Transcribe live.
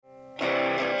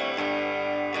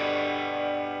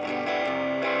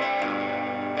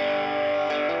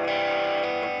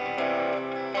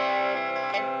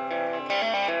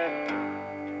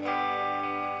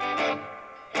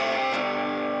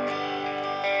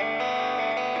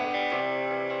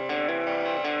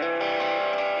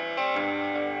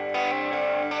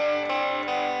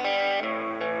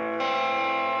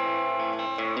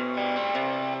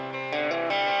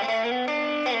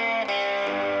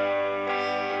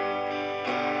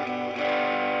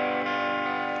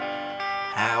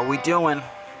How we doing?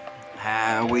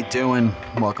 How we doing?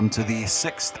 Welcome to the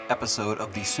 6th episode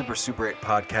of the Super 8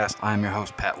 podcast. I'm your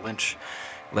host, Pat Lynch.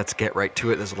 Let's get right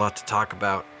to it. There's a lot to talk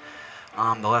about.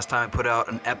 The last time I put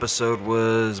out an episode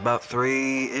was about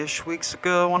 3-ish weeks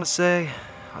ago, I want to say.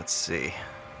 Let's see.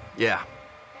 Yeah.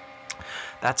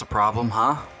 That's a problem,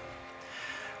 huh?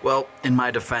 Well, in my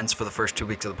defense, for the first 2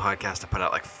 weeks of the podcast, I put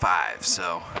out like 5,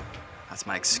 so that's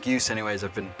my excuse. Anyways,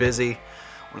 I've been busy.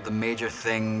 One of the major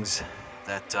things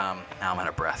that, now I'm out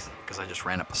of breath because I just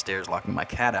ran up the stairs locking my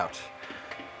cat out.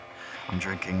 I'm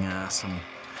drinking some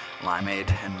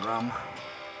limeade and rum.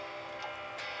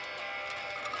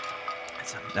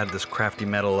 Out of this crafty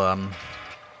metal,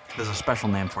 there's a special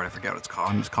name for it, I forget what it's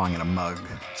called. I'm just calling it a mug.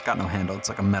 It's got no handle, it's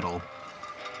like a metal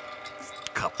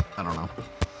cup, I don't know.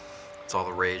 It's all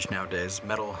the rage nowadays.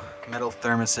 Metal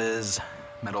thermoses,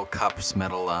 metal cups,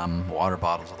 metal water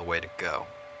bottles are the way to go.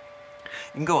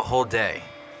 You can go a whole day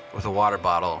with a water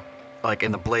bottle, like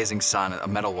in the blazing sun, a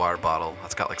metal water bottle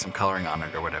that's got like some coloring on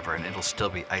it or whatever, and it'll still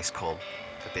be ice cold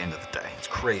at the end of the day. It's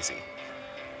crazy.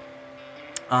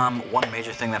 One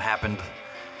major thing that happened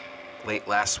late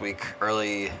last week,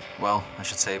 I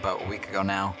should say about a week ago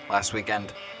now, last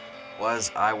weekend,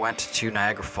 was I went to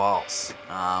Niagara Falls.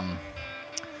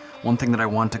 One thing that I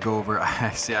want to go over, I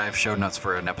have show notes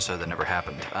for an episode that never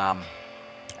happened.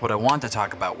 What I want to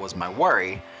talk about was my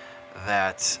worry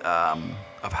that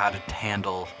of how to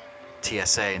handle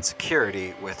TSA and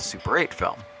security with Super 8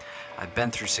 film. I've been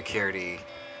through security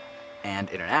and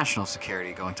international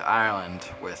security going to Ireland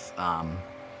with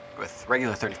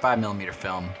regular 35mm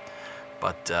film,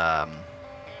 but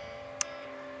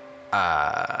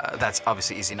that's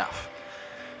obviously easy enough.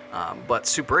 But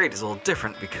Super 8 is a little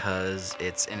different because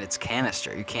it's in its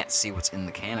canister. You can't see what's in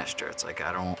the canister. It's like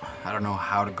I don't know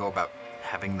how to go about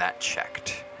having that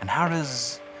checked. And how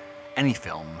does any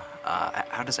film,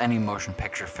 how does any motion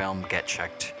picture film get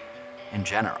checked in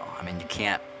general? I mean, you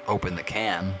can't open the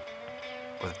can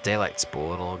with a daylight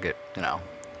spool. It'll get,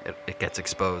 it gets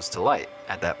exposed to light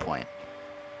at that point.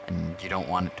 And you don't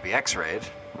want it to be X-rayed,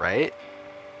 right?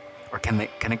 Or can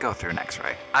it go through an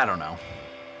X-ray? I don't know.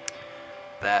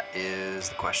 That is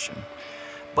the question.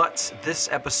 But this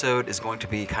episode is going to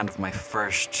be kind of my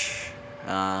first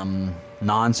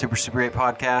non-Super 8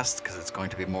 podcast, because it's going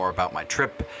to be more about my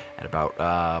trip and about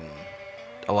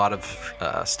a lot of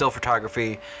still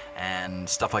photography and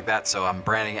stuff like that. So I'm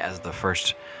branding it as the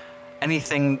first any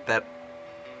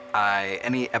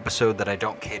episode that I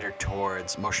don't cater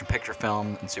towards motion picture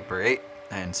film and Super 8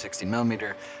 and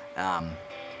 16mm.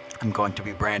 I'm going to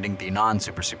be branding the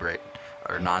non-Super 8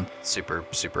 or non-Super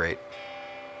 8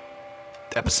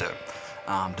 episode.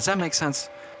 Does that make sense?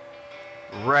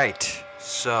 Right.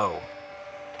 So,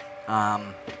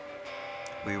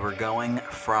 we were going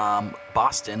from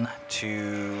Boston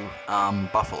to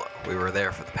Buffalo. We were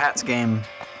there for the Pats game.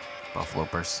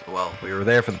 We were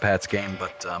there for the Pats game,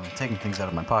 but taking things out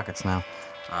of my pockets now.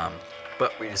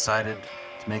 But we decided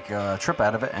to make a trip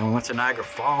out of it, and we went to Niagara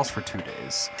Falls for 2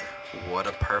 days. What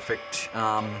a perfect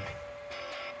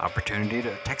opportunity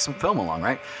to take some film along,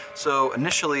 right? So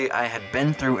initially, I had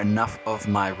been through enough of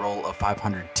my roll of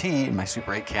 500T in my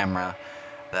Super 8 camera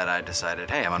that I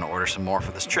decided, hey, I'm going to order some more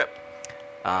for this trip.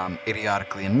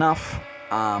 Idiotically enough,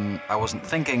 I wasn't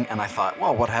thinking, and I thought,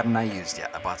 well, what haven't I used yet?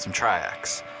 I bought some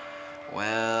Triax.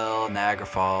 Well, Niagara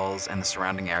Falls and the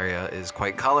surrounding area is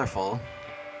quite colorful.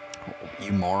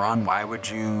 You moron, why would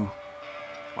you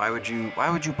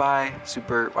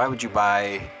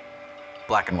buy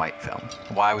black and white film?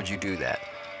 Why would you do that?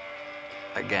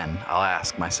 Again, I'll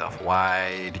ask myself,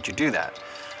 why did you do that?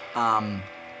 And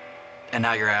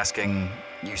now you're asking,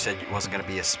 you said it wasn't going to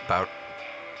be a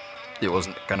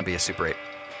Super 8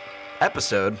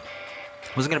 episode.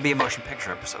 It wasn't going to be a motion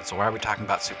picture episode, so why are we talking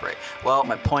about Super 8? Well,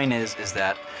 my point is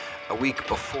that a week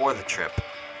before the trip,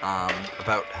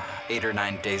 about 8 or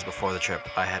 9 days before the trip,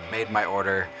 I had made my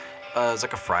order. It was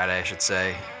like a Friday, I should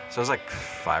say. So it was like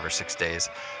 5 or 6 days.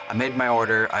 I made my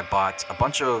order. I bought a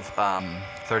bunch of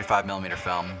 35mm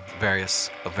film, various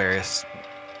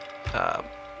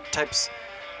types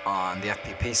on the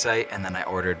FPP site, and then I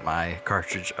ordered my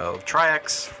cartridge of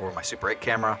Triax for my Super 8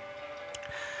 camera,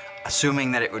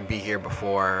 assuming that it would be here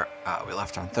before we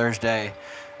left on Thursday.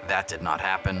 That did not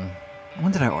happen.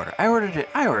 When did I order? I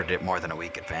ordered it more than a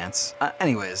week advance.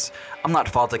 Anyways, I'm not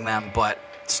faulting them, but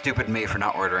stupid me for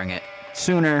not ordering it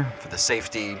sooner for the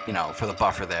safety, for the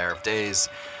buffer there of days.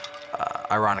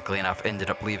 Ironically enough, ended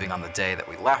up leaving on the day that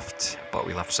we left, but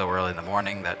we left so early in the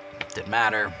morning that didn't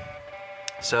matter.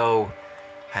 So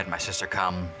I had my sister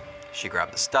come. She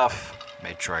grabbed the stuff,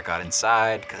 made sure I got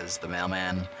inside, because the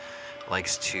mailman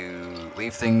likes to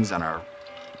leave things on our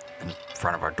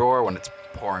front of our door when it's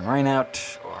pouring rain out,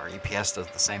 or UPS does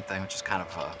the same thing, which is kind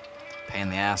of a pain in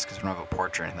the ass because we don't have a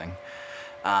porch or anything.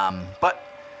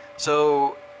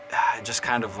 So just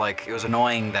kind of like, it was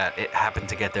annoying that it happened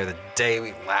to get there the day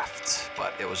we left,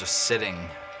 but it was just sitting.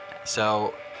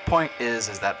 So point is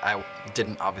that I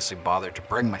didn't obviously bother to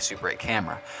bring my Super 8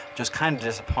 camera, which was kind of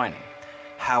disappointing.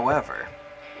 However,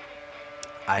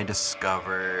 I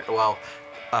discovered,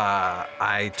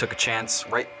 I took a chance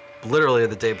literally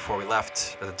the day before we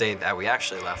left, or the day that we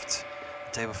actually left,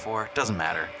 the day before, doesn't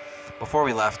matter. Before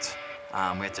we left,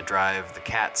 we had to drive the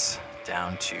cats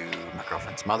down to my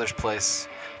girlfriend's mother's place,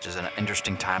 which is an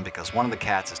interesting time because one of the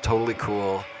cats is totally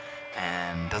cool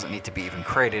and doesn't need to be even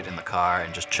crated in the car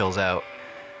and just chills out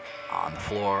on the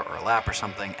floor or a lap or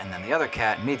something. And then the other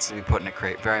cat needs to be put in a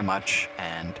crate very much,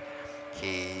 and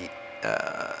he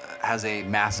has a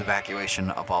mass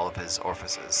evacuation of all of his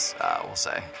orifices, we'll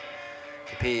say.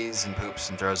 He pees and poops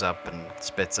and throws up and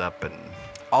spits up and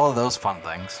all of those fun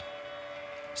things.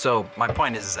 So my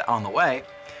point is that on the way,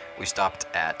 we stopped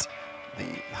at the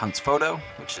Hunt's Photo,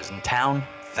 which is in town,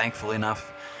 thankfully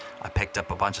enough. I picked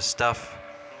up a bunch of stuff.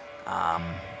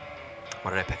 What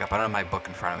did I pick up? I don't have my book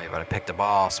in front of me, but I picked up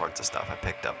all sorts of stuff. I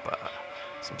picked up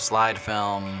some slide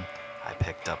film. I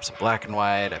picked up some black and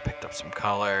white. I picked up some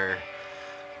color.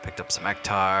 Picked up some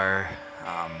Ektar,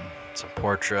 some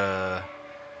Portra,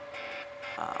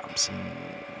 some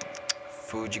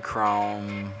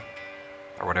Fujichrome,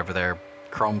 or whatever their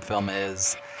chrome film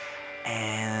is.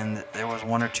 And there was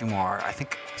one or two more. I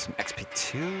think some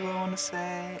XP2, I want to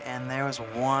say. And there was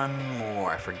one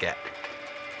more, I forget.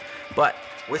 But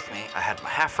with me, I had my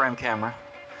half-frame camera,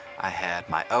 I had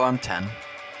my OM10,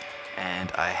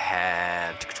 and I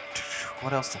had...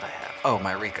 What else did I have? Oh,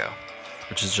 my Ricoh,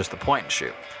 which is just the point and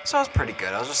shoot. So I was pretty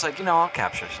good. I was just like, I'll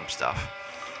capture some stuff.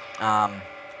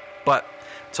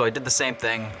 So I did the same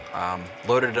thing,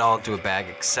 loaded it all into a bag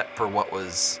except for what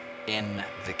was in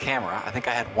the camera. I think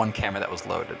I had one camera that was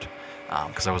loaded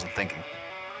because I wasn't thinking.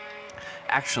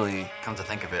 Actually, come to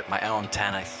think of it, my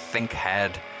OM10 I think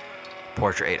had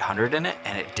Portra 800 in it,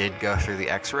 and it did go through the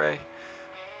X-ray.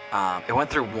 It went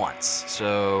through once,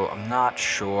 so I'm not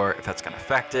sure if that's going to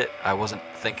affect it. I wasn't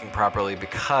thinking properly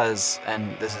because,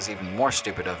 and this is even more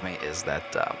stupid of me, is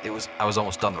that I was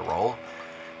almost done the roll.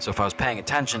 So if I was paying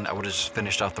attention, I would have just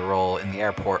finished off the roll in the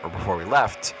airport or before we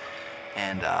left,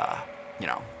 and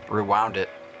rewound it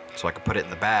so I could put it in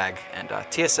the bag. And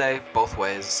TSA, both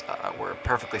ways, were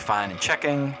perfectly fine in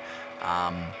checking.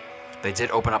 They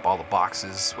did open up all the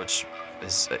boxes, which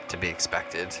is to be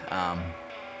expected,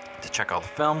 to check all the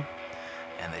film,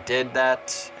 and they did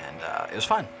that, and it was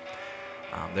fine.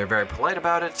 They're very polite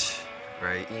about it,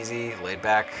 very easy, laid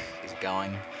back, easy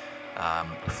going.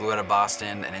 We flew out of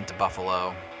Boston and into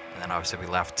Buffalo, and then obviously we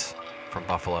left from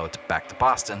Buffalo back to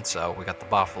Boston, so we got the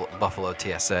Buffalo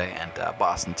TSA and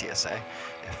Boston TSA,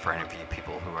 for any of you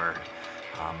people who are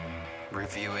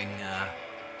reviewing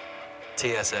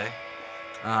TSA.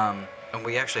 And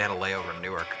we actually had a layover in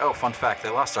Newark. Oh, fun fact, they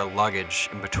lost our luggage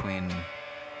in between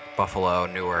Buffalo,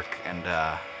 Newark, and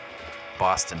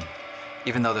Boston.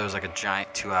 Even though there was like a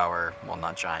giant 2-hour, well,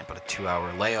 not giant, but a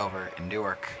 2-hour layover in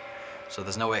Newark. So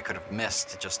there's no way I could have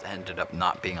missed. It just ended up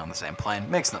not being on the same plane.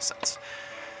 Makes no sense.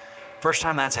 First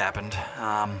time that's happened.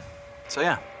 So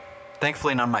yeah,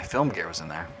 thankfully none of my film gear was in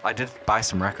there. I did buy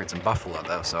some records in Buffalo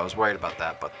though, so I was worried about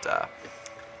that. But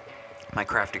my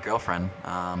crafty girlfriend,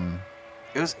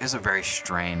 it was a very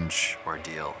strange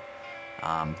ordeal.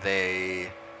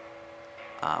 They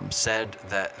said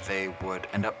that they would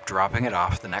end up dropping it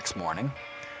off the next morning.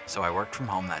 So I worked from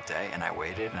home that day, and I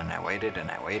waited, and I waited, and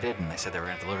I waited, and they said they were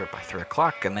going to deliver it by 3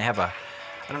 o'clock. And they have I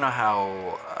don't know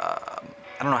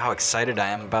how excited I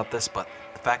am about this, but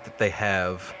the fact that they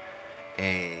have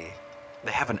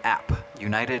an app.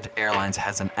 United Airlines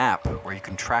has an app where you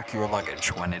can track your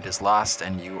luggage when it is lost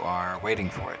and you are waiting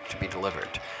for it to be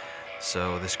delivered.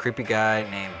 So this creepy guy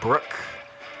named Brooke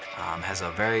has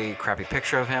a very crappy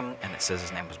picture of him, and it says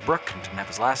his name was Brooke and didn't have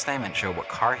his last name, and showed what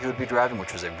car he would be driving,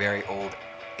 which was a very old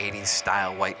 80s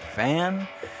style white van.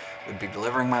 Would be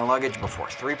delivering my luggage before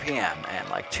 3 p.m. and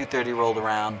like 2:30 rolled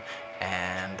around,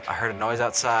 and I heard a noise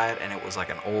outside, and it was like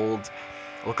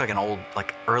looked like an old,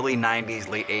 like early 90s,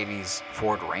 late 80s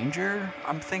Ford Ranger,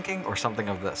 I'm thinking, or something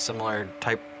of the similar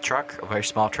type truck, a very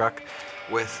small truck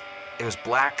it was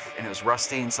black and it was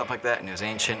rusty and stuff like that, and it was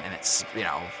ancient, and it's,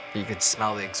 you could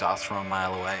smell the exhaust from a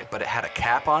mile away, but it had a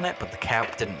cap on it, but the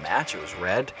cap didn't match. It was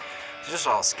red. It was just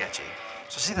all sketchy.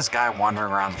 So I see this guy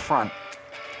wandering around the front,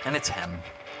 and it's him.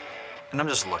 And I'm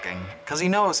just looking, because he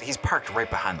knows he's parked right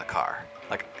behind the car.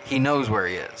 Like, he knows where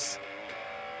he is.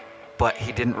 But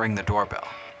he didn't ring the doorbell.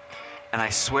 And I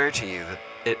swear to you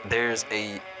that there's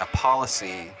a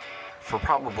policy for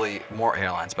probably more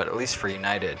airlines, but at least for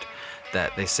United,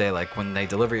 that they say, like, when they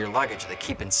deliver your luggage, they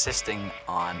keep insisting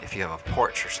on, if you have a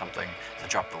porch or something, to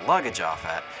drop the luggage off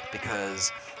at,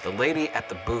 because the lady at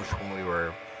the booth, when we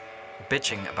were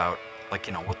bitching about, like,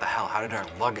 you know, what the hell, how did our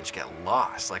luggage get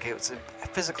lost? Like, it was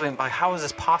physically, like, how is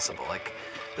this possible? Like,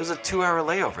 it was a 2-hour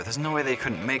layover. There's no way they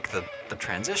couldn't make the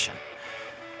transition.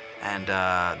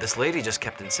 And this lady just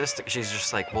kept insisting. She's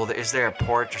just like, well, is there a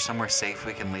porch or somewhere safe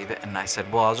we can leave it? And I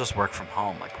said, well, I'll just work from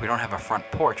home. Like, we don't have a front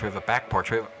porch. We have a back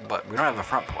porch, but we don't have a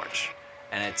front porch.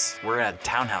 And we're in a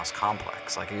townhouse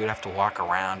complex. Like, you'd have to walk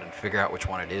around and figure out which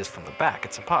one it is from the back.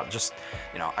 It's impossible. Just,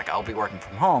 you know, like, I'll be working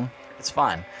from home. It's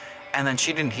fine. And then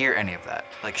she didn't hear any of that.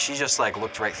 Like, she just, like,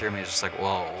 looked right through me and was just like,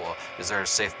 well, is there a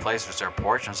safe place? Is there a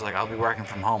porch? And I was like, I'll be working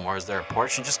from home. Or is there a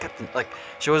porch? She just kept, like,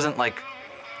 she wasn't, like,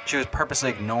 she was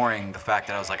purposely ignoring the fact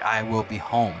that I was like, I will be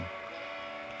home.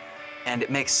 And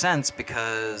it makes sense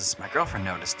because my girlfriend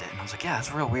noticed it. And I was like, yeah,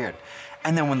 that's real weird.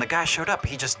 And then when the guy showed up,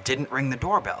 he just didn't ring the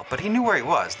doorbell. But he knew where he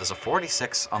was. There's a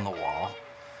 46 on the wall.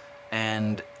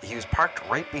 And he was parked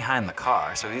right behind the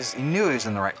car. So he knew he was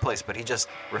in the right place. But he just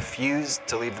refused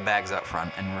to leave the bags out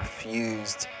front and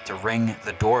refused to ring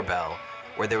the doorbell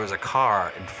where there was a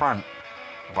car in front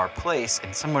of our place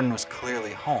and someone was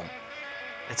clearly home.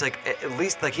 It's like, at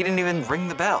least, like, he didn't even ring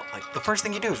the bell. Like, the first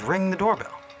thing you do is ring the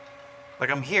doorbell. Like,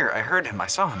 I'm here, I heard him, I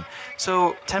saw him.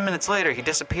 So 10 minutes later, he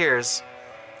disappears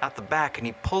out the back and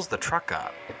he pulls the truck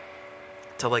up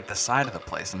to, like, the side of the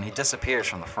place and he disappears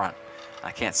from the front.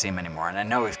 I can't see him anymore, and I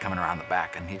know he's coming around the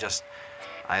back, and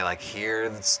I, like, hear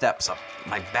the steps up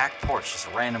my back porch, just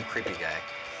a random creepy guy.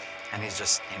 And he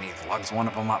lugs one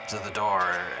of them up to the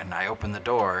door, and I open the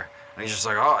door, and he's just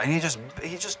like, oh, and he's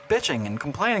just bitching and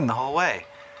complaining the whole way.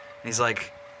 And he's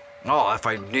like, oh, if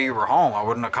I knew you were home, I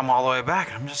wouldn't have come all the way back.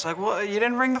 And I'm just like, well, you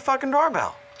didn't ring the fucking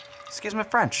doorbell. Excuse my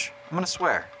French. I'm gonna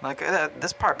swear. Like,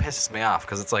 this part pisses me off,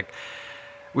 because it's like,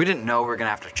 we didn't know we were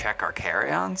gonna have to check our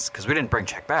carry-ons, because we didn't bring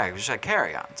checked bags, we just had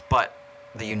carry-ons. But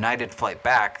the United flight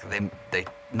back, they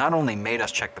not only made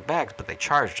us check the bags, but they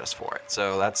charged us for it.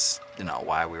 So that's, you know,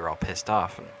 why we were all pissed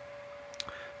off. And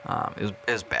it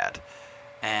was bad.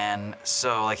 And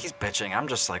so, like, he's bitching. I'm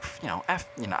just like, you know,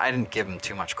 I didn't give him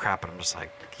too much crap, but I'm just like,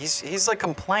 he's like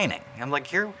complaining. I'm like,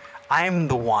 I'm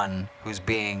the one who's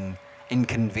being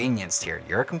inconvenienced here.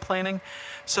 You're complaining?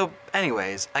 So,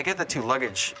 anyways, I get the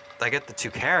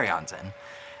two carry-ons in,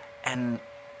 and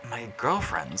my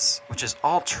girlfriend's, which is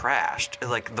all trashed,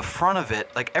 like, the front of it,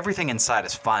 like, everything inside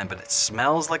is fine, but it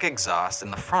smells like exhaust,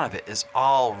 and the front of it is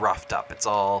all roughed up. It's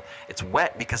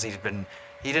wet because he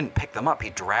didn't pick them up. He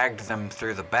dragged them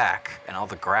through the back and all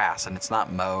the grass, and it's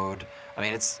not mowed. I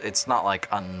mean, it's not, like,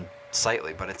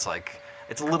 unsightly, but it's, like,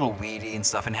 it's a little weedy and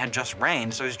stuff, and it had just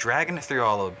rained, so he's dragging it through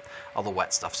all the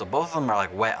wet stuff. So both of them are,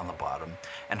 like, wet on the bottom,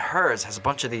 and hers has a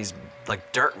bunch of these,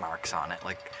 like, dirt marks on it.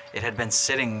 Like, it had been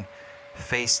sitting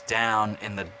face down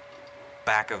in the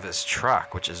back of his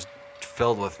truck, which is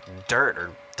filled with dirt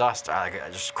or dust,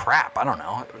 just crap. I don't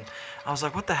know. I was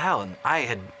like, what the hell? And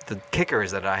the kicker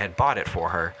is that I had bought it for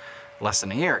her less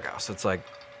than a year ago. So it's like,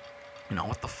 you know,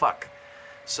 what the fuck?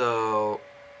 So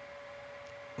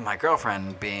my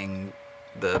girlfriend, being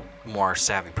the more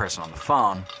savvy person on the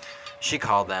phone, she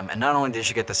called them, and not only did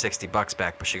she get the $60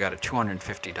 back, but she got a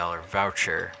 $250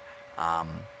 voucher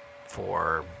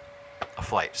for a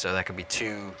flight. So that could be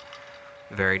 2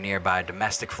 very nearby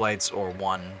domestic flights or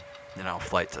 1, you know,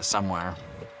 flight to somewhere.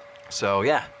 So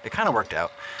yeah, it kind of worked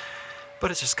out.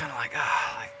 But it's just kind of like,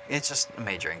 it's just a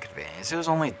major inconvenience. It was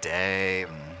only a day,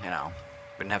 and, you know,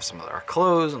 we didn't have some of our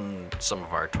clothes and some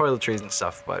of our toiletries and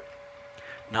stuff, but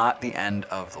not the end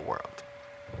of the world.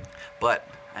 But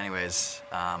anyways,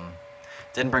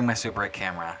 didn't bring my Super 8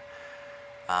 camera.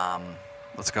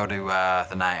 Let's go to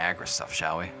the Niagara stuff,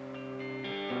 shall we?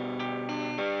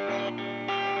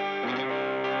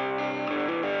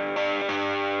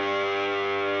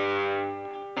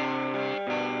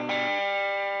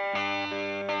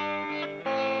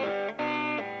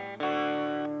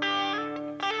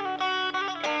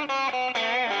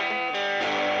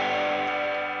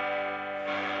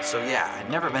 So yeah, I'd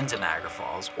never been to Niagara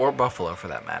Falls, or Buffalo for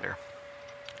that matter.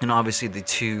 And obviously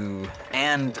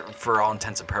and for all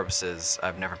intents and purposes,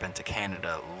 I've never been to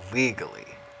Canada legally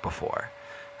before.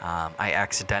 I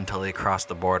accidentally crossed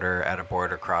the border at a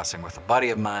border crossing with a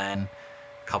buddy of mine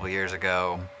a couple years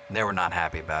ago. They were not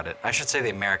happy about it. I should say the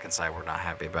American side were not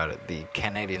happy about it. The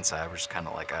Canadian side were just kind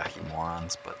of like, you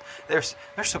morons. But they're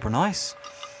super nice.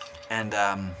 And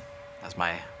that's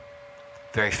my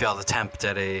very failed attempt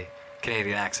at a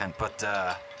Canadian accent. But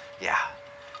yeah,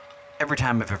 every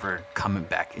time I've ever come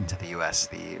back into the U.S.,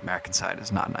 the American side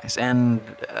is not nice. And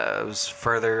it was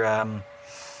further,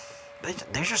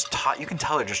 they're just taught, you can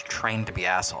tell they're just trained to be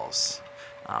assholes.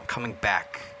 Coming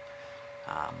back,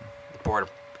 the border,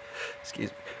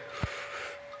 excuse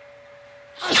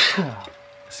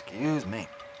me.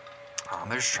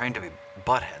 They're just trained to be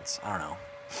buttheads. I don't know.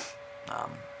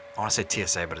 I want to say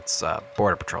TSA, but it's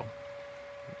Border Patrol.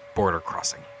 Border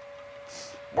crossing.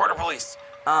 Border police.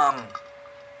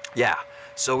 Yeah.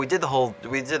 So we did the whole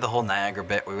Niagara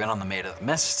bit. We went on the Maid of the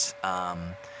Mist.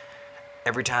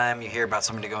 Every time you hear about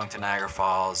somebody going to Niagara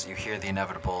Falls, you hear the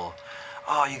inevitable,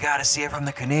 oh, you got to see it from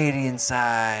the Canadian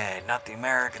side, not the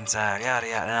American side, yada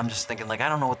yada. And I'm just thinking, like, I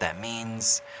don't know what that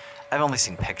means. I've only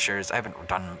seen pictures. I haven't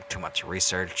done too much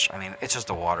research. I mean, it's just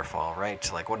a waterfall,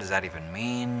 right? Like, what does that even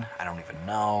mean? I don't even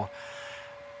know.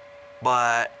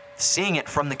 But seeing it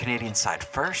from the Canadian side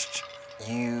first,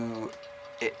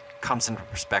 it comes into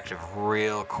perspective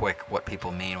real quick what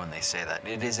people mean when they say that.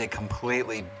 It is a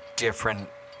completely different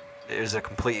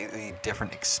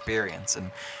experience.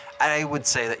 And I would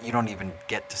say that you don't even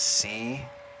get to see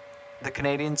the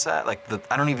Canadian side. Like,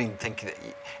 I don't even think that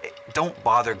don't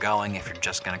bother going if you're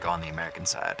just going to go on the American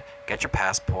side. Get your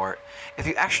passport. If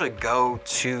you actually go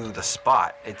to the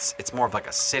spot, it's more of like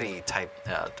a city type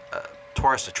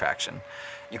tourist attraction.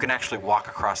 You can actually walk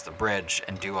across the bridge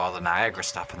and do all the Niagara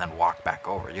stuff and then walk back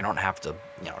over. You don't have to,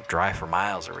 drive for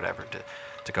miles or whatever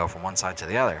to go from one side to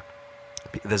the other.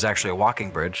 There's actually a walking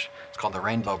bridge. It's called the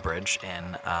Rainbow Bridge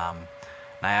in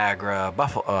Niagara,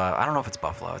 Buffalo. I don't know if it's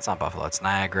Buffalo. It's not Buffalo. It's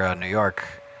Niagara, New York.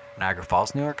 Niagara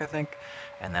Falls, New York, I think.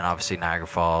 And then obviously Niagara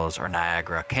Falls or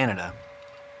Niagara, Canada.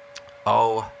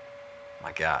 Oh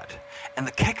my God. And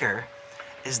the kicker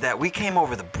is that we came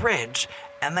over the bridge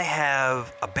and they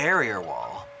have a barrier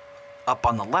wall up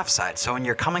on the left side. So when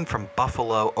you're coming from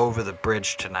Buffalo over the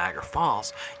bridge to Niagara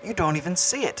Falls, you don't even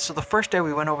see it. So the first day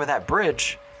we went over that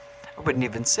bridge, I wouldn't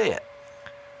even see it.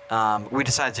 We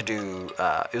decided to do,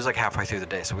 it was like halfway through the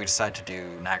day, so we decided to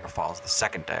do Niagara Falls the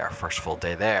second day, our first full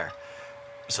day there.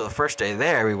 So the first day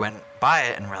there, we went by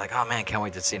it, and we're like, oh man, can't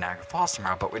wait to see Niagara Falls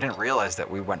tomorrow, but we didn't realize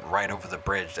that we went right over the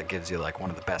bridge that gives you like one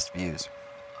of the best views.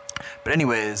 But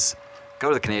anyways, go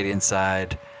to the Canadian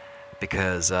side,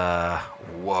 because,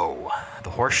 whoa, the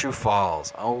Horseshoe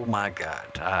Falls, oh my God,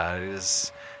 it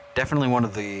is definitely one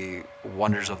of the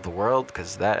wonders of the world,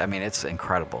 because it's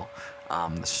incredible.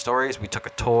 The stories, we took a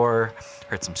tour,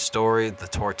 heard some stories. The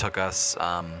tour took us, they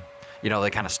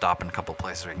kind of stop in a couple of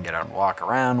places where we can get out and walk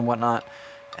around and whatnot.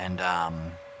 And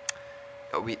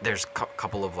there's a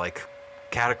couple of like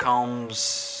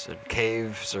catacombs,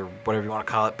 caves, or whatever you want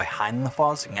to call it, behind the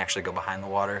falls. You can actually go behind the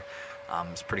water.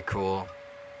 It's pretty cool.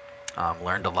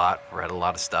 Learned a lot, read a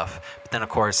lot of stuff. But then, of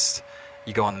course,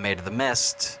 you go on the Maid of the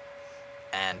Mist,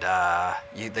 and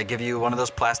they give you one of those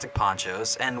plastic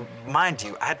ponchos. And mind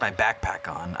you, I had my backpack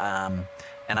on,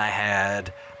 and I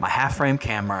had my half-frame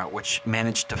camera, which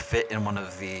managed to fit in one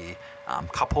of the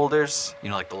cup holders,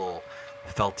 like the little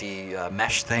felty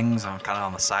mesh things kind of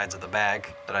on the sides of the bag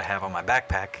that I have on my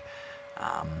backpack,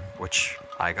 which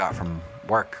I got from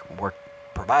work. Work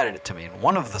provided it to me. And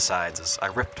one of the sides I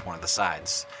ripped one of the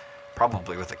sides,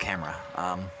 probably with a camera.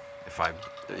 If I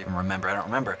even remember, I don't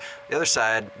remember. The other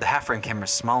side, the half-frame camera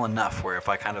is small enough where if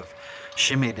I kind of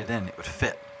shimmied it in, it would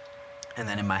fit. And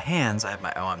then in my hands, I have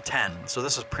my OM10. So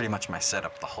this was pretty much my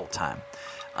setup the whole time.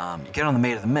 You get on the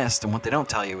Maid of the Mist, and what they don't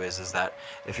tell you is that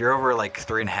if you're over like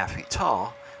 3.5 feet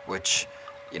tall, which,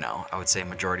 I would say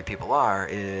majority of people are,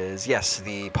 is yes,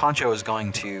 the poncho is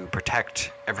going to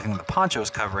protect everything the poncho is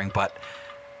covering, but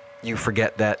you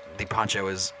forget that the poncho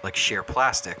is like sheer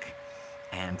plastic,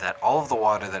 and that all of the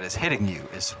water that is hitting you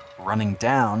is running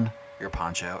down your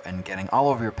poncho and getting all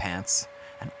over your pants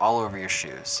and all over your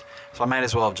shoes. So I might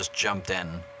as well have just jumped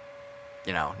in,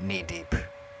 knee deep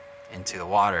into the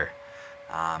water.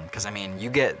 Because, you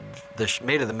get the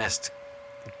Maid of the Mist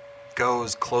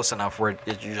goes close enough where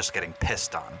you're just getting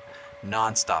pissed on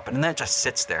nonstop. And then that just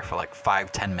sits there for like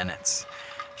 5-10 minutes,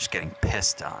 just getting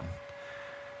pissed on.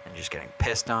 And just getting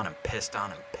pissed on and pissed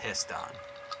on and pissed on.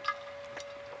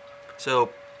 So,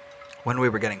 when we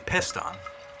were getting pissed on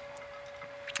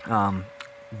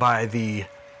by the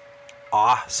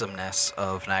awesomeness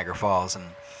of Niagara Falls, and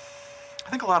I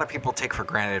think a lot of people take for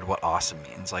granted what awesome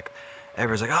means. Like,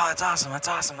 everyone's like, oh, it's awesome, it's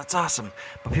awesome, it's awesome.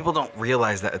 But people don't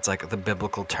realize that it's like the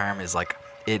biblical term is like,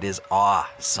 it is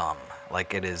awesome.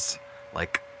 Like, it is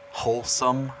like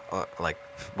wholesome, like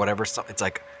whatever. It's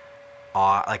like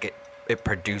awe, like it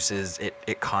produces,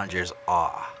 it conjures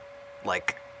awe.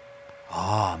 Like,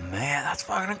 oh man, that's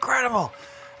fucking incredible.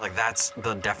 Like, that's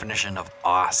the definition of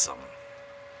awesome.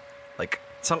 Like,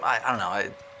 I don't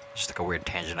know. just like a weird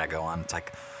tangent I go on. It's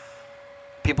like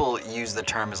people use the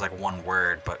term as like one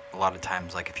word, but a lot of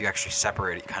times, like if you actually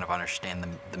separate it, you kind of understand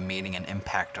the meaning and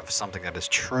impact of something that is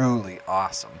truly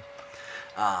awesome.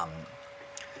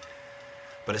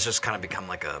 But it's just kind of become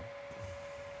like a,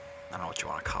 I don't know what you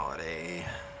want to call it,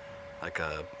 like,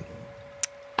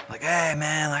 hey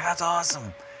man, like that's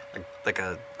awesome, like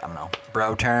a, I don't know,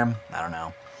 bro term. I don't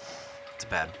know.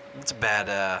 It's a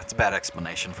bad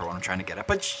explanation for what I'm trying to get at,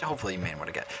 but hopefully you may know what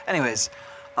to get. Anyways,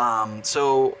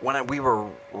 so when we were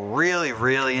really,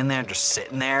 really in there, just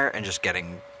sitting there and just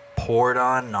getting poured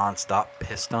on nonstop,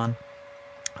 pissed on,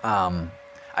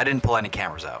 I didn't pull any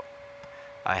cameras out.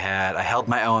 I held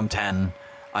my OM10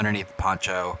 underneath the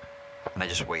poncho, and I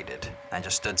just waited. I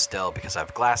just stood still because I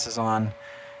have glasses on,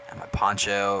 and my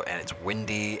poncho, and it's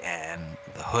windy, and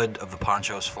the hood of the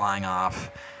poncho is flying off,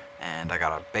 and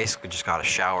I basically just got a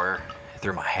shower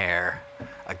through my hair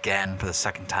again for the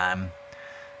second time.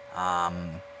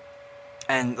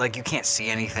 And like you can't see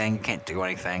anything, you can't do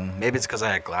anything. Maybe it's because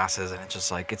I had glasses, and it's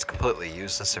just like it's completely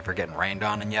useless if you're getting rained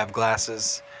on and you have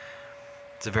glasses.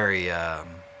 It's very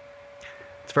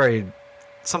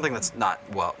something that's not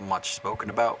much spoken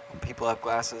about when people have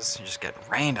glasses. You just get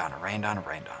rained on.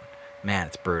 Man,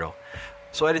 it's brutal.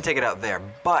 So I didn't take it out there,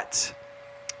 but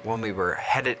when we were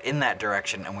headed in that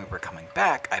direction and we were coming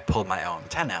back, I pulled my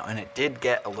OM10 out, and it did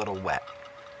get a little wet,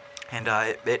 and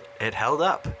it held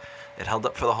up. It held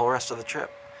up for the whole rest of the trip.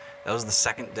 That was the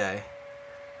second day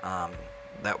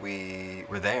that we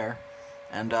were there,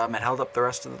 and it held up the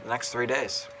rest of the next 3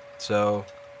 days. So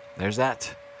there's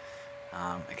that.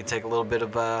 It can take a little bit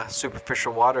of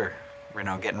superficial water,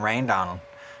 getting rained on.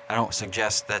 I don't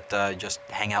suggest that just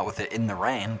hang out with it in the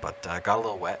rain, but it got a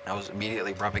little wet. I was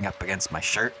immediately rubbing up against my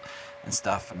shirt and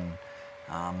stuff, and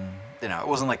it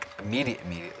wasn't like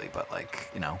immediately, but like,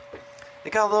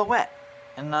 it got a little wet,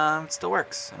 and it still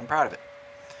works, and I'm proud of it.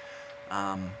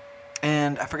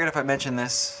 And I forget if I mentioned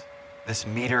this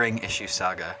metering issue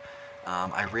saga.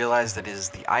 I realized that it is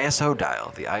the ISO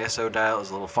dial. The ISO dial is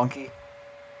a little funky,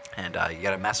 and you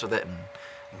gotta mess with it and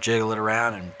jiggle it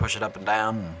around and push it up and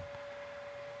down and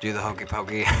do the hokey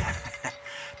pokey.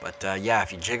 But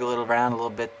if you jiggle it around a little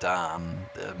bit,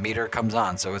 the meter comes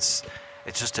on. So it's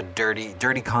just a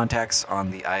dirty contacts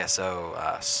on the ISO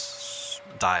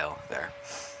dial there.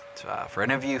 So for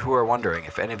any of you who are wondering,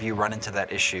 if any of you run into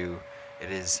that issue,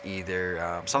 it is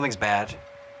either something's bad,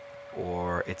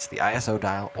 or it's the ISO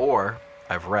dial, or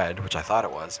I've read, which I thought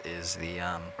it was, is the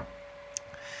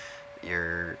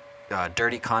your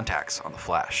dirty contacts on the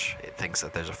flash. It thinks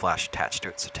that there's a flash attached to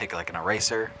it, so take like an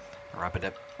eraser, rub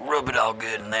it all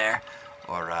good in there,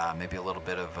 or maybe a little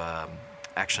bit of,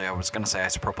 actually I was going to say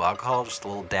isopropyl alcohol, just a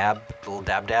little dab,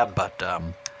 but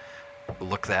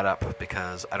look that up,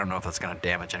 because I don't know if that's going to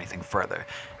damage anything further,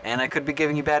 and I could be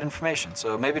giving you bad information,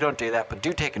 so maybe don't do that, but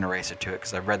do take an eraser to it,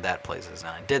 because I've read that places, and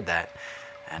I did that,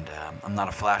 and I'm not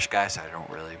a flash guy, so I don't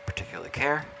really particularly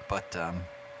care, but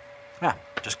yeah,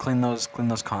 just clean those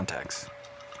contacts.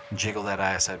 Jiggle that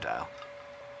ISO dial.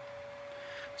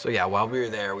 So yeah, while we were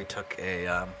there, we took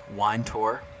a wine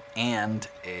tour and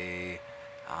a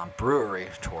brewery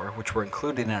tour, which were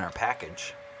included in our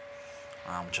package,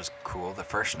 which was cool the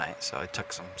first night. So I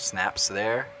took some snaps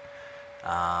there.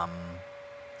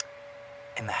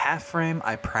 In the half frame,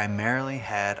 I primarily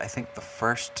had, I think the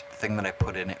first thing that I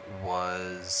put in it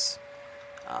was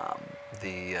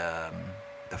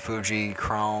the Fuji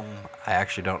Chrome. I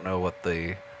actually don't know what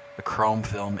the chrome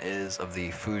film is of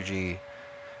the Fuji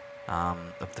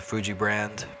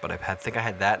brand, but I think I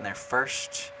had that in there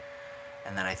first,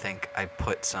 and then I think I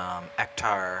put some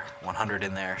Ektar 100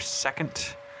 in there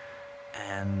second,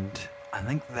 and I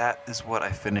think that is what I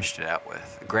finished it out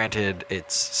with. Granted,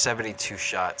 it's 72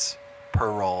 shots per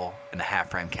roll in a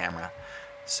half frame camera,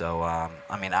 so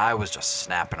I was just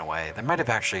snapping away. I might have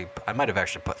actually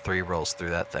put 3 rolls through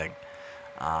that thing.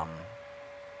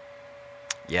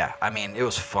 It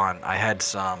was fun. I had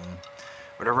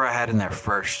whatever I had in there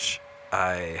first,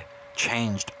 I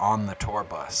changed on the tour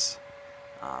bus.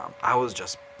 I was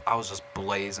just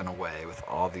blazing away with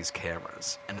all these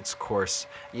cameras. And it's, of course,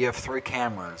 you have 3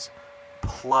 cameras,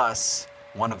 plus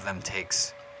one of them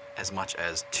takes as much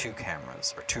as 2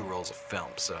 cameras, or 2 rolls of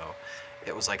film. So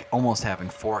it was like almost having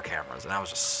 4 cameras, and I was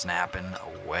just snapping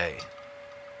away.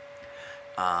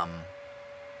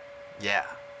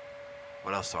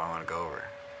 What else do I want to go over?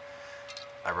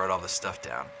 I wrote all this stuff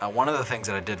down. One of the things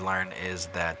that I did learn is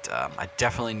that I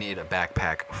definitely need a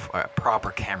backpack, a proper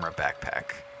camera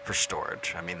backpack for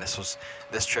storage.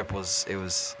 This trip was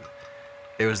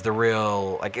the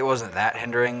real, like, it wasn't that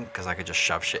hindering because I could just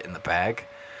shove shit in the bag,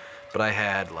 but I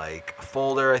had like a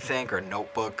folder, I think, or a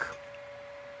notebook,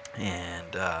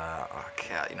 and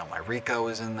my Ricoh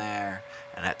was in there,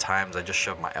 and at times I just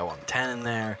shoved my LM10 in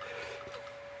there.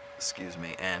 Excuse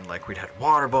me, and like we'd had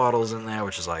water bottles in there,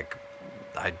 which is like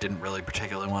I didn't really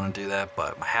particularly want to do that,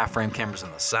 but my half frame camera's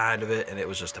in the side of it, and it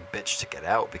was just a bitch to get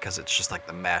out because it's just like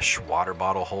the mesh water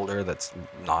bottle holder that's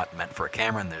not meant for a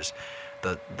camera, and there's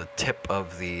the tip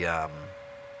of the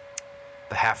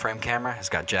half frame camera has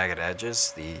got jagged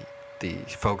edges, the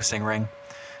focusing ring.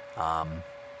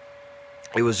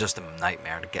 It was just a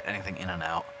nightmare to get anything in and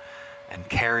out, and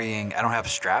carrying. I don't have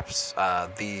straps.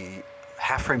 The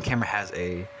half frame camera has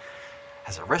a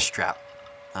wrist strap,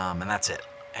 and that's it.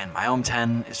 And my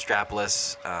OM10 is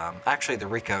strapless. Actually, the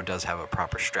Ricoh does have a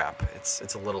proper strap.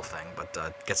 It's a little thing, but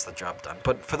gets the job done.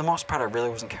 But for the most part, I really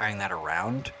wasn't carrying that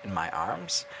around in my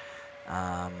arms.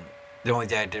 The only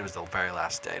day I did was the very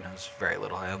last day, and it was very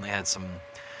little. I only had some.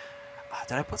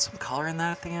 Did I put some color in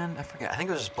that at the end? I forget. I think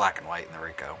it was just black and white in the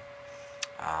Ricoh.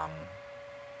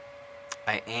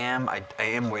 I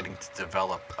am waiting to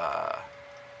develop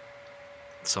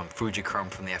some Fujichrome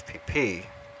from the FPP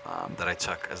that I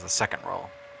took as the second roll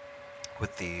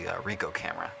with the Ricoh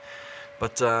camera.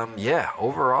 But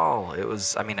overall, it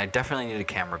was. I mean, I definitely need a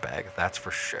camera bag. That's for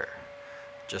sure,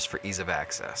 just for ease of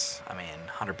access. I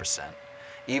mean, 100%.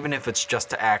 Even if it's just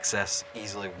to access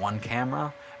easily one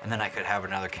camera, and then I could have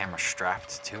another camera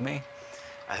strapped to me,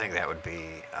 I think that would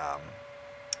be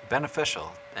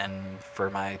beneficial and for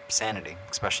my sanity,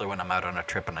 especially when I'm out on a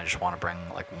trip and I just want to bring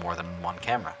like more than one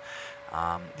camera.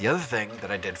 The other thing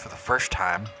that I did for the first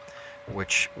time,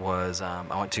 which was I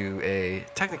went to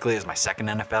technically it was my second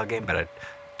NFL game, but I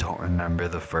don't remember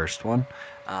the first one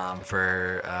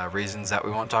for reasons that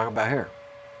we won't talk about here.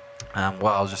 I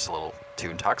was just a little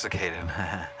too intoxicated.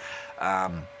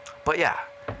 But yeah,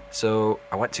 so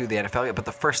I went to the NFL game, but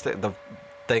the first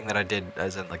thing that I did,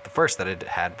 as in like the first that I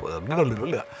had was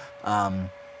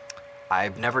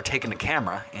I've never taken a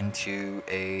camera into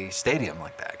a stadium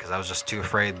like that because I was just too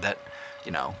afraid that,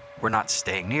 we're not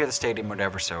staying near the stadium or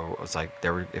whatever. So it was like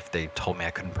if they told me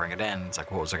I couldn't bring it in, it's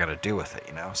like what was I gonna do with it,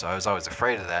 So I was always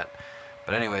afraid of that.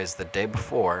 But anyways, the day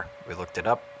before we looked it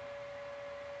up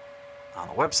on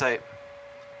the website.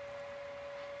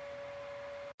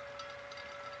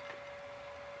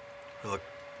 We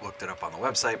looked it up on the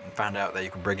website and found out that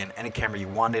you could bring in any camera you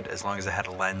wanted as long as it had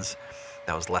a lens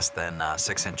that was less than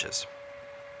 6 inches.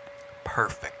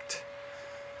 Perfect.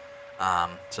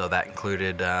 So that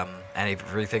included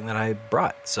everything that I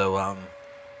brought. So I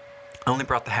only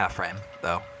brought the half frame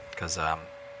though, because I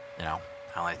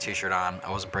only had a t-shirt on.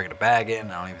 I wasn't bringing a bag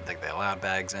in. I don't even think they allowed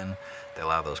bags in. They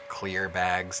allow those clear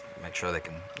bags, make sure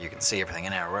you can see everything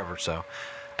in it or whatever. So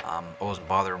I wasn't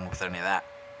bothering with any of that.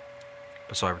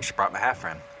 So I just brought my half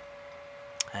frame,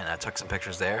 and I took some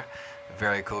pictures there.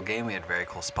 Very cool game. We had very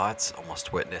cool spots.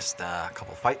 Almost witnessed a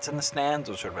couple fights in the stands,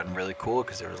 which would have been really cool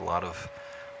because there was a lot of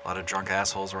drunk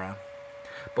assholes around.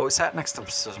 But we sat next to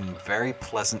some very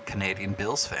pleasant Canadian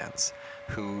Bills fans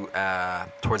who,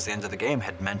 towards the end of the game,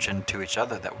 had mentioned to each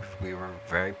other that we were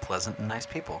very pleasant and nice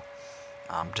people,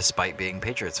 despite being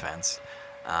Patriots fans,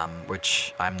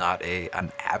 which I'm not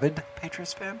an avid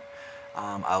Patriots fan,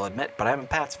 I'll admit, but I'm a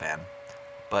Pats fan.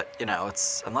 But,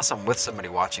 it's unless I'm with somebody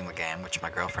watching the game, which my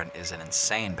girlfriend is an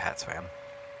insane Pats fan.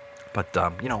 But,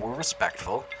 we're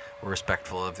respectful. We're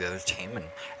respectful of the other team, and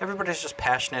everybody's just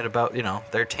passionate about,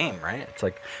 their team, right? It's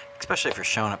like, especially if you're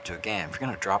showing up to a game, if you're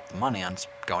going to drop the money on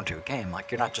going to a game,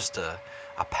 like, you're not just a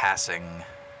passing,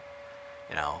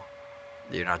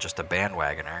 you're not just a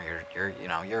bandwagoner,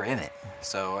 you're in it.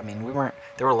 So, I mean,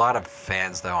 there were a lot of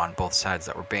fans, though, on both sides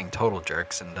that were being total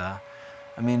jerks, and,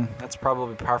 that's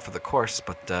probably par for the course,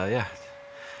 but,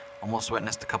 almost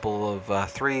witnessed a couple of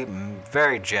 3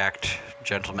 very jacked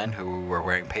gentlemen who were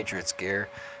wearing Patriots gear,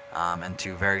 and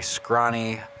 2 very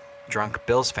scrawny, drunk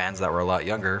Bills fans that were a lot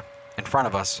younger in front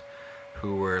of us,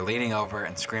 who were leaning over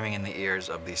and screaming in the ears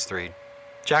of these 3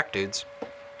 jack dudes,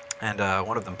 and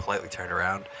one of them politely turned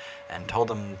around and told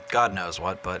them God knows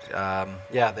what, but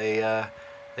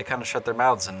they kind of shut their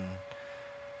mouths, and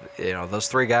those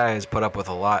 3 guys put up with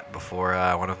a lot before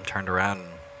one of them turned around and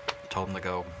told them to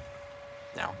go,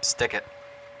 stick it,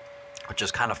 which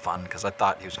is kind of fun because I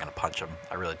thought he was going to punch him.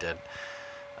 I really did.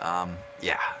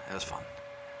 It was fun.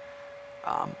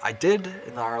 I did,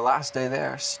 in our last day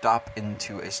there, stop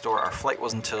into a store. Our flight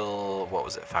was until,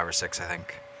 5 or 6, I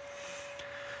think.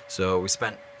 So we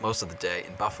spent most of the day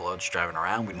in Buffalo just driving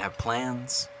around. We didn't have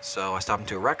plans. So I stopped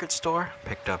into a record store,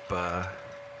 picked up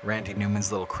Randy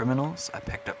Newman's Little Criminals. I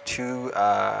picked up 2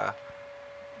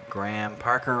 Graham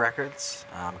Parker records.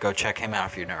 Go check him out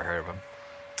if you've never heard of him.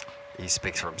 He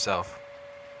speaks for himself.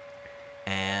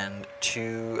 And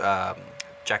 2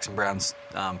 Jackson Browne's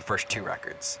first 2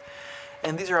 records.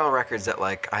 And these are all records that,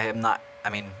 like, I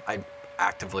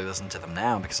actively listen to them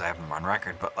now because I have them on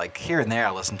record, but, like, here and there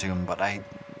I listen to them, but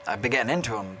I've been getting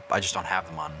into them, I just don't have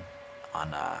them on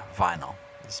vinyl.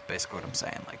 Is basically what I'm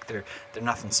saying. Like, they're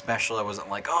nothing special. I wasn't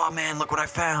like, oh man, look what I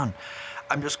found.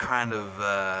 I'm just kind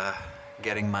of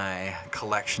getting my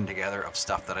collection together of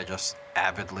stuff that I just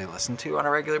avidly listen to on a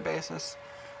regular basis.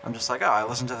 I'm just like, oh, I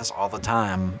listen to this all the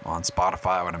time on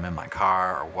Spotify when I'm in my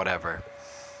car or whatever.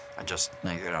 I just,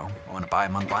 I want to buy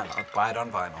them on vinyl. I'll buy it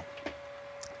on vinyl.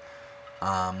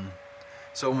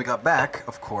 So when we got back,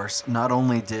 of course, not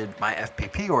only did my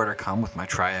FPP order come with my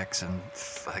Tri-X, and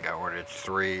I think I ordered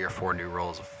 3 or 4 new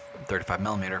rolls of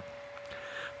 35mm,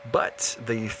 but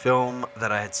the film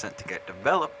that I had sent to get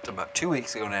developed about 2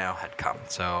 weeks ago now had come.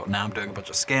 So now I'm doing a bunch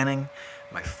of scanning.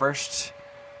 My first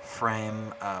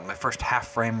half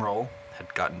frame roll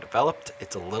had gotten developed.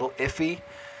 It's a little iffy.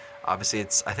 Obviously,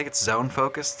 I think it's zone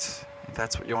focused, if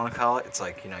that's what you want to call it. It's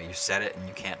like, you set it and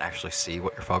you can't actually see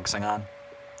what you're focusing on.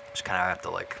 Just kind of have to,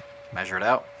 like, measure it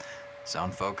out.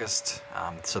 Zone focused.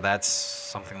 So that's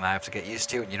something that I have to get used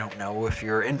to. And you don't know if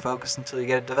you're in focus until you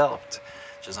get it developed,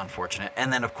 which is unfortunate.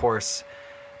 And then, of course,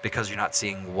 because you're not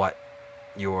seeing what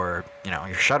your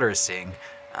shutter is seeing,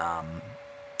 I'm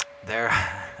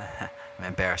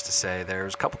embarrassed to say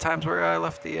there's a couple times where I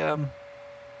left the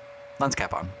lens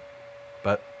cap on.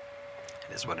 But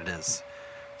it is what it is.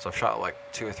 So I've shot like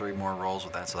 2 or 3 more rolls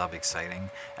with that, so that'll be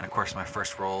exciting. And of course, my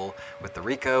first roll with the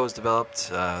Ricoh was developed,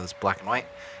 this black and white,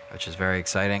 which is very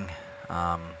exciting.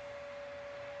 But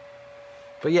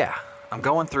yeah, I'm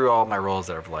going through all my rolls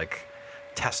that are like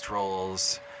test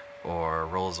rolls or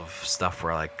rolls of stuff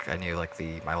where, like, I knew, like,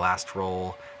 my last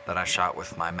roll that I shot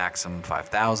with my Maxim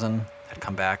 5000 had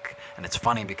come back, and it's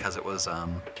funny because it was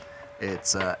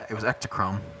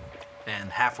Ektachrome,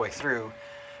 and halfway through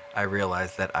I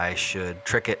realized that I should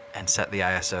trick it and set the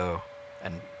ISO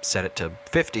and set it to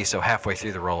 50, so halfway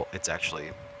through the roll, it's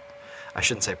actually, I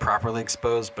shouldn't say properly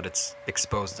exposed, but it's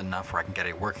exposed enough where I can get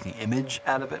a working image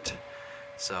out of it.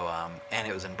 So, and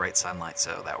it was in bright sunlight,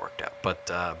 so that worked out. But,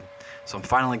 so I'm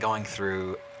finally going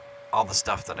through all the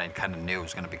stuff that I kind of knew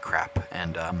was going to be crap,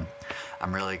 and I'm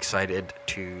really excited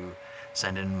to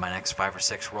send in my next 5 or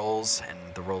 6 rolls, and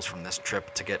the rolls from this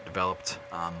trip to get developed,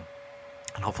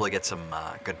 and hopefully get some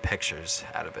good pictures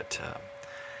out of it.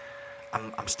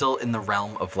 I'm still in the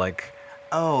realm of, like,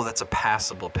 oh, that's a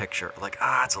passable picture. Like,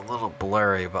 it's a little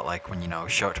blurry, but, like, when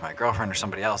show it to my girlfriend or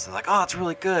somebody else, they're like, oh, it's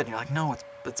really good. And you're like, no,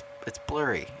 it's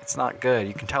blurry. It's not good.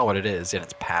 You can tell what it is, and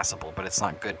it's passable, but it's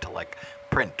not good to, like,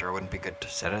 print, or it wouldn't be good to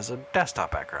set as a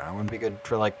desktop background. It wouldn't be good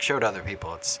for, like, show to other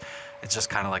people. It's just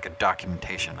kind of like a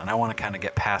documentation, and I want to kind of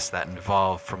get past that and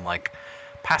evolve from, like,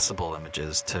 passable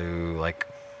images to, like,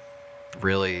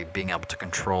 really being able to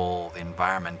control the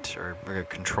environment or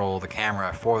control the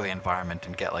camera for the environment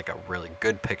and get, like, a really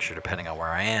good picture depending on where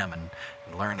I am, and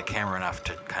learn the camera enough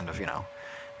to kind of,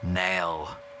 nail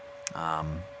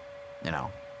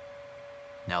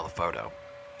the photo.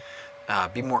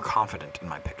 Be more confident in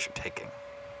my picture taking.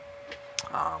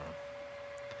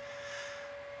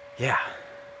 Yeah.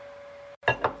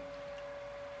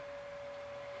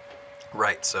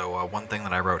 Right, so one thing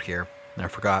that I wrote here, and I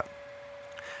forgot.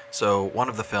 So one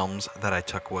of the films that I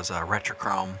took was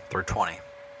Retrochrome 320,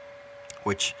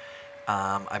 which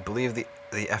I believe the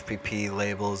FPP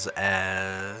labels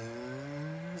as,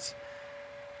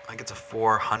 I think it's a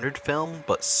 400 film,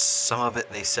 but some of it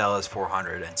they sell as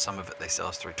 400 and some of it they sell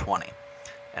as 320.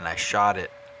 And I shot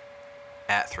it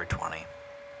at 320,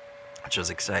 which was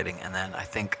exciting. And then I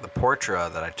think the Portra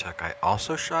that I took, I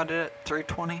also shot it at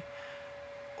 320,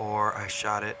 or I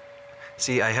shot it.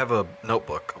 See, I have a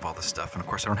notebook of all this stuff, and of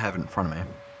course I don't have it in front of me.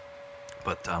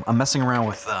 But I'm messing around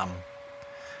with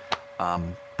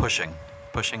pushing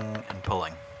and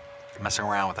pulling. I'm messing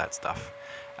around with that stuff.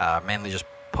 Mainly just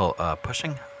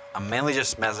pushing. I'm mainly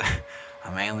just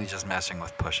messing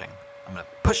with pushing. I'm gonna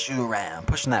push you around,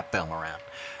 pushing that film around,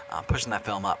 pushing that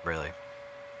film up, really.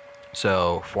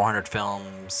 So 400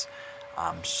 films,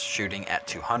 shooting at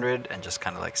 200 and just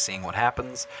kind of like seeing what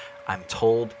happens. I'm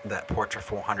told that Portra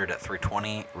 400 at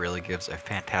 320 really gives a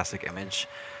fantastic image.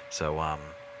 So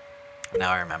now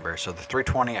I remember. So the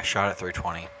 320, I shot at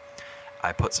 320.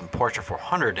 I put some Portra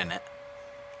 400 in it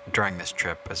during this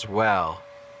trip as well,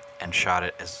 and shot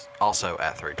it as also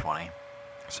at 320.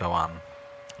 So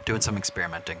doing some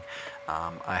experimenting.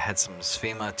 I had some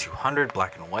Svema 200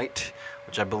 black and white,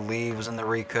 which I believe was in the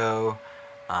Ricoh.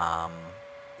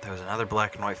 There was another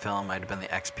black and white film, might have been the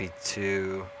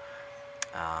XP2.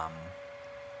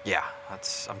 Yeah,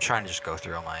 I'm trying to just go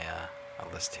through all my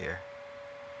list here.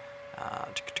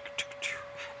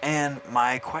 And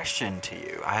my question to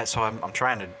you, I'm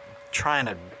trying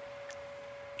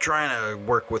to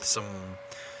work with some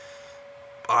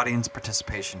audience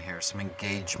participation here, some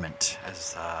engagement,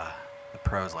 as the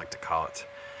pros like to call it.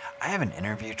 I have an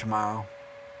interview tomorrow,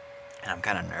 and I'm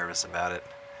kind of nervous about it.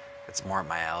 It's more up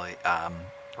my alley.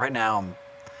 Right now, I'm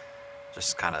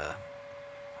just kind of,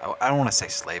 I don't want to say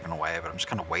slaving away, but I'm just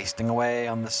kind of wasting away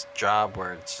on this job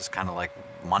where it's just kind of like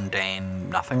mundane,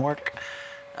 nothing work.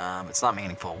 It's not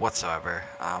meaningful whatsoever.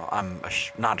 I'm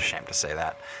not ashamed to say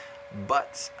that.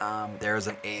 But there's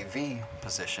an AV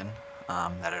position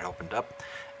that had opened up,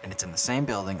 and it's in the same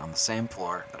building on the same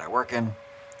floor that I work in.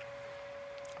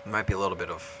 There might be a little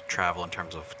bit of travel in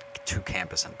terms of to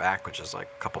campus and back, which is like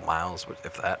a couple miles,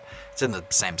 if that. It's in the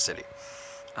same city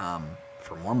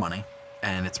for more money,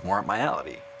 and it's more up my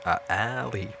alley.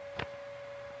 I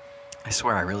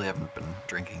swear I really haven't been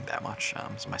drinking that much.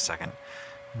 It's my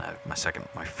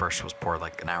first was poured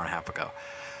like an hour and a half ago.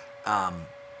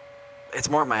 It's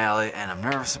more up my alley, and I'm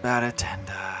nervous about it, and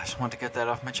I just want to get that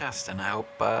off my chest, and I hope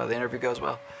the interview goes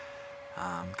well.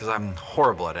 Because I'm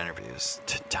horrible at interviews.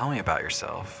 Tell me about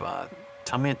yourself.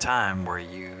 Tell me a time where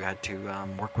you had to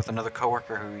work with another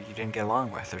coworker who you didn't get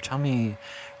along with, or tell me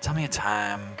a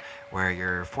time where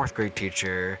your fourth grade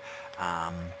teacher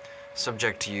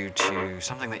subject you to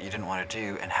something that you didn't want to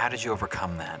do, and how did you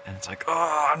overcome that? And it's like,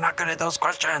 oh, I'm not good at those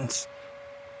questions.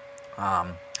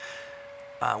 One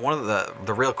of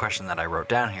the real question that I wrote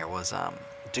down here was,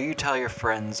 do you tell your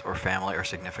friends or family or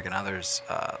significant others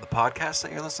the podcast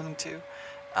that you're listening to?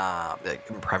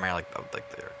 Primarily like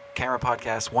their camera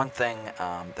podcasts. One thing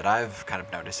that I've kind of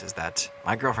noticed is that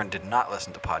my girlfriend did not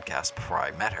listen to podcasts before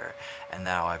I met her, and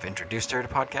now I've introduced her to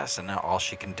podcasts, and now all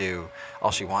she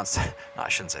wants to, no, I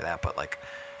shouldn't say that, but like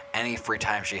any free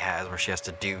time she has where she has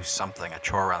to do something, a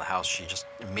chore around the house, she just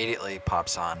immediately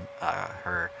pops on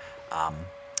her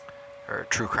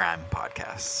true crime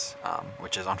podcasts,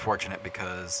 which is unfortunate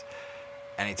because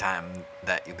anytime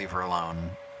that you leave her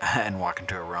alone and walk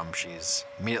into a room, she's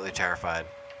immediately terrified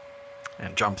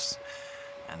and jumps,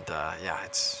 and I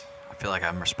feel like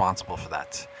I'm responsible for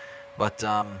that. But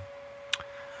I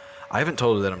haven't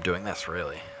told her that I'm doing this,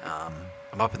 really.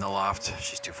 I'm up in the loft,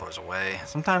 she's 2 floors away.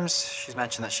 Sometimes she's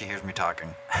mentioned that she hears me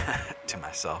talking to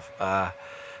myself.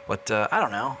 But I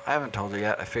don't know. I haven't told her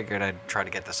yet. I figured I'd try to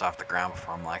get this off the ground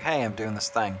before I'm like, hey, I'm doing this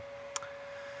thing.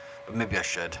 But maybe I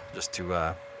should, just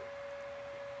to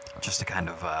kind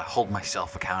of hold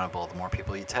myself accountable. The more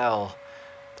people you tell,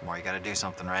 the more you got to do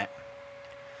something, right?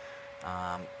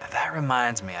 That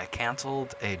reminds me, I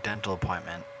canceled a dental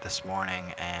appointment this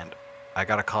morning, and I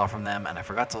got a call from them, and I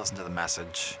forgot to listen to the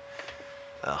message.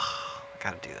 Ugh, I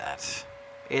got to do that.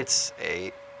 It's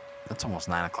almost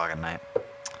 9 o'clock at night.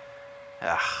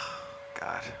 Ah,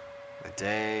 God. The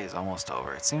day is almost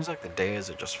over. It seems like the days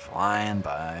are just flying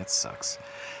by. It sucks.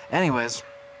 Anyways,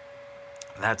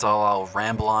 that's all I'll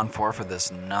ramble on for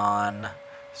this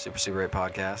non-Super Super 8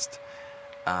 podcast.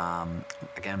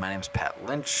 Again, my name is Pat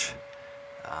Lynch.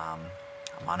 I'm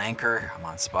on Anchor. I'm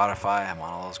on Spotify. I'm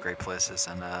on all those great places.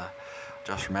 And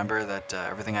just remember that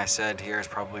everything I said here is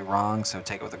probably wrong, so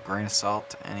take it with a grain of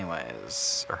salt.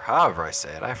 Anyways, or however I say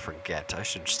it, I forget. I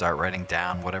should start writing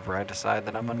down whatever I decide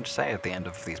that I'm going to say at the end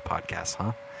of these podcasts,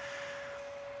 huh?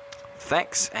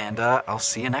 Thanks, and I'll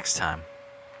see you next time.